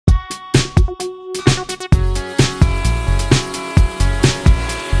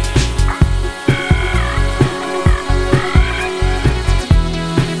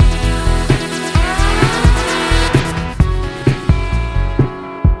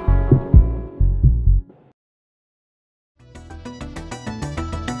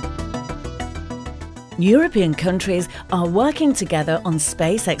European countries are working together on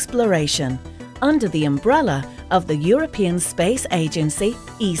space exploration under the umbrella of the European Space Agency,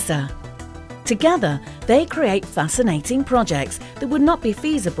 ESA. Together, they create fascinating projects that would not be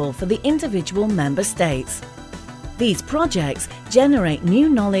feasible for the individual member states. These projects generate new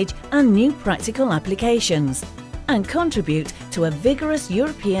knowledge and new practical applications and contribute to a vigorous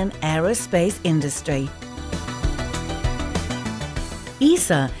European aerospace industry.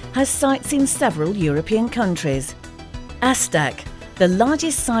 ESA has sites in several European countries. ESTEC, the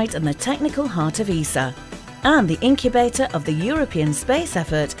largest site and the technical heart of ESA, and the incubator of the European space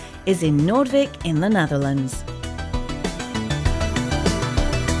effort is in Noordwijk in the Netherlands.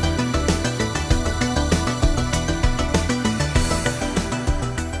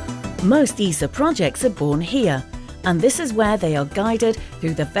 Most ESA projects are born here, and this is where they are guided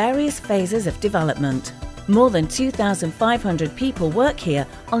through the various phases of development. More than 2,500 people work here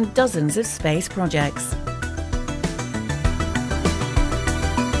on dozens of space projects.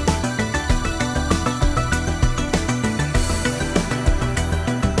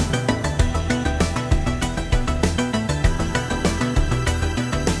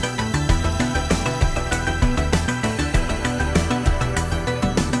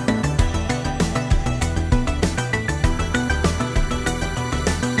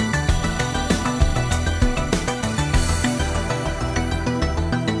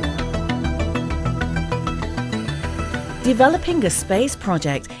 Developing a space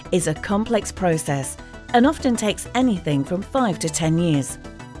project is a complex process and often takes anything from 5 to 10 years.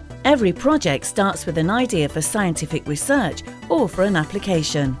 Every project starts with an idea for scientific research or for an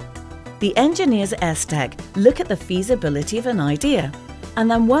application. The engineers at ESTEC look at the feasibility of an idea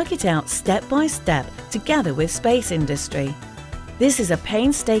and then work it out step by step together with space industry. This is a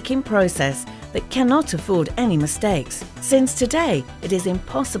painstaking process that cannot afford any mistakes, since today it is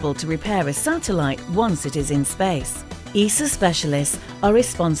impossible to repair a satellite once it is in space. ESA specialists are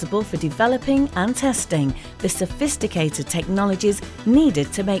responsible for developing and testing the sophisticated technologies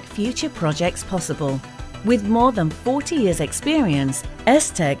needed to make future projects possible. With more than 40 years' experience,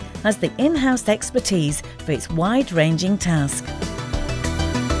 ESTEC has the in-house expertise for its wide-ranging task.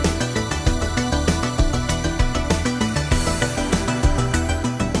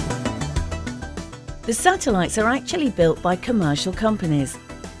 The satellites are actually built by commercial companies,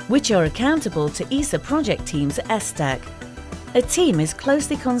 which are accountable to ESA project teams at ESTEC. A team is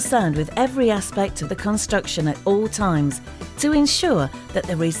closely concerned with every aspect of the construction at all times to ensure that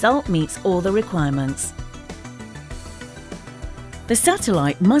the result meets all the requirements. The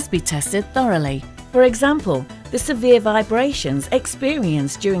satellite must be tested thoroughly. For example, the severe vibrations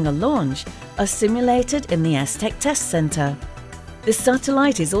experienced during a launch are simulated in the ESTEC test center. The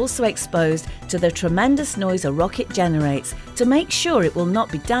satellite is also exposed to the tremendous noise a rocket generates to make sure it will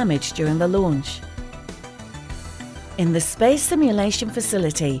not be damaged during the launch. In the space simulation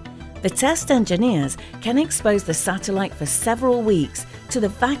facility, the test engineers can expose the satellite for several weeks to the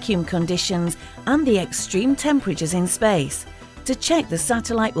vacuum conditions and the extreme temperatures in space to check the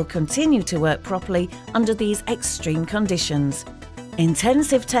satellite will continue to work properly under these extreme conditions.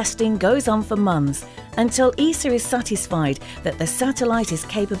 Intensive testing goes on for months until ESA is satisfied that the satellite is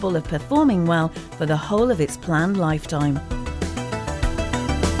capable of performing well for the whole of its planned lifetime.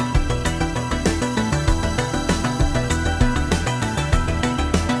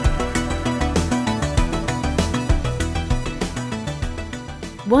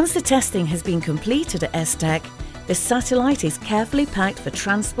 Once the testing has been completed at ESTEC, the satellite is carefully packed for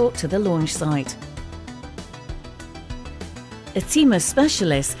transport to the launch site. A team of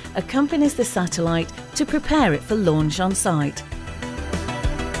specialists accompanies the satellite to prepare it for launch on site.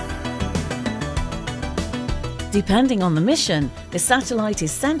 Depending on the mission, the satellite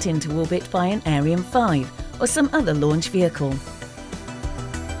is sent into orbit by an Ariane 5 or some other launch vehicle.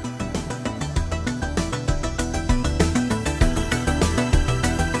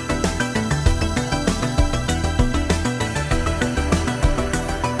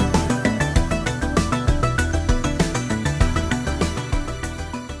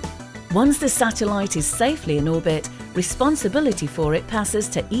 Once the satellite is safely in orbit, responsibility for it passes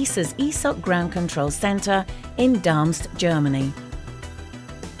to ESA's ESOC Ground Control Center in Darmstadt, Germany.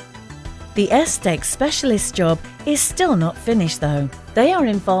 The ESTEC specialist job is still not finished though. They are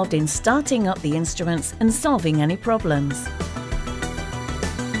involved in starting up the instruments and solving any problems.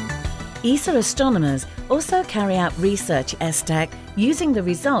 ESA astronomers also carry out research at ESTEC using the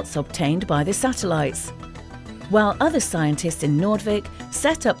results obtained by the satellites, while other scientists in Noordwijk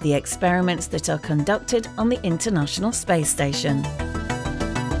set up the experiments that are conducted on the International Space Station.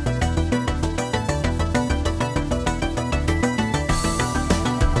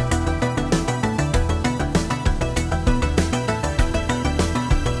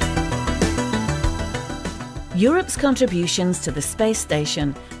 Europe's contributions to the space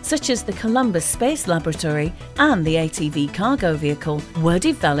station, such as the Columbus Space Laboratory and the ATV cargo vehicle, were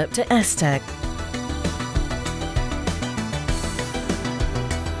developed at ESTEC.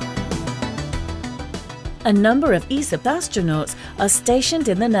 A number of ESA astronauts are stationed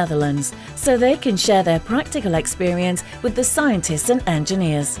in the Netherlands, so they can share their practical experience with the scientists and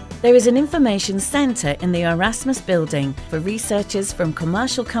engineers. There is an information centre in the Erasmus building for researchers from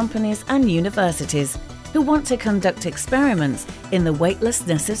commercial companies and universities who want to conduct experiments in the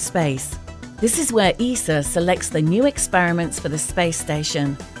weightlessness of space. This is where ESA selects the new experiments for the space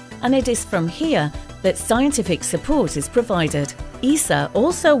station, and it is from here that scientific support is provided. ESA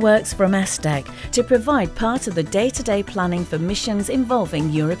also works from ESTEC to provide part of the day-to-day planning for missions involving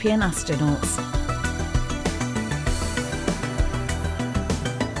European astronauts.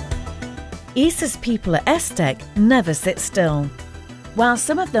 ESA's people at ESTEC never sit still. While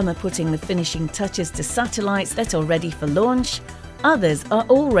some of them are putting the finishing touches to satellites that are ready for launch, others are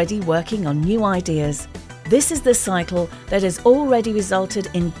already working on new ideas. This is the cycle that has already resulted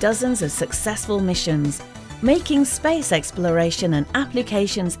in dozens of successful missions, making space exploration and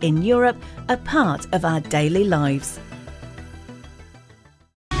applications in Europe a part of our daily lives.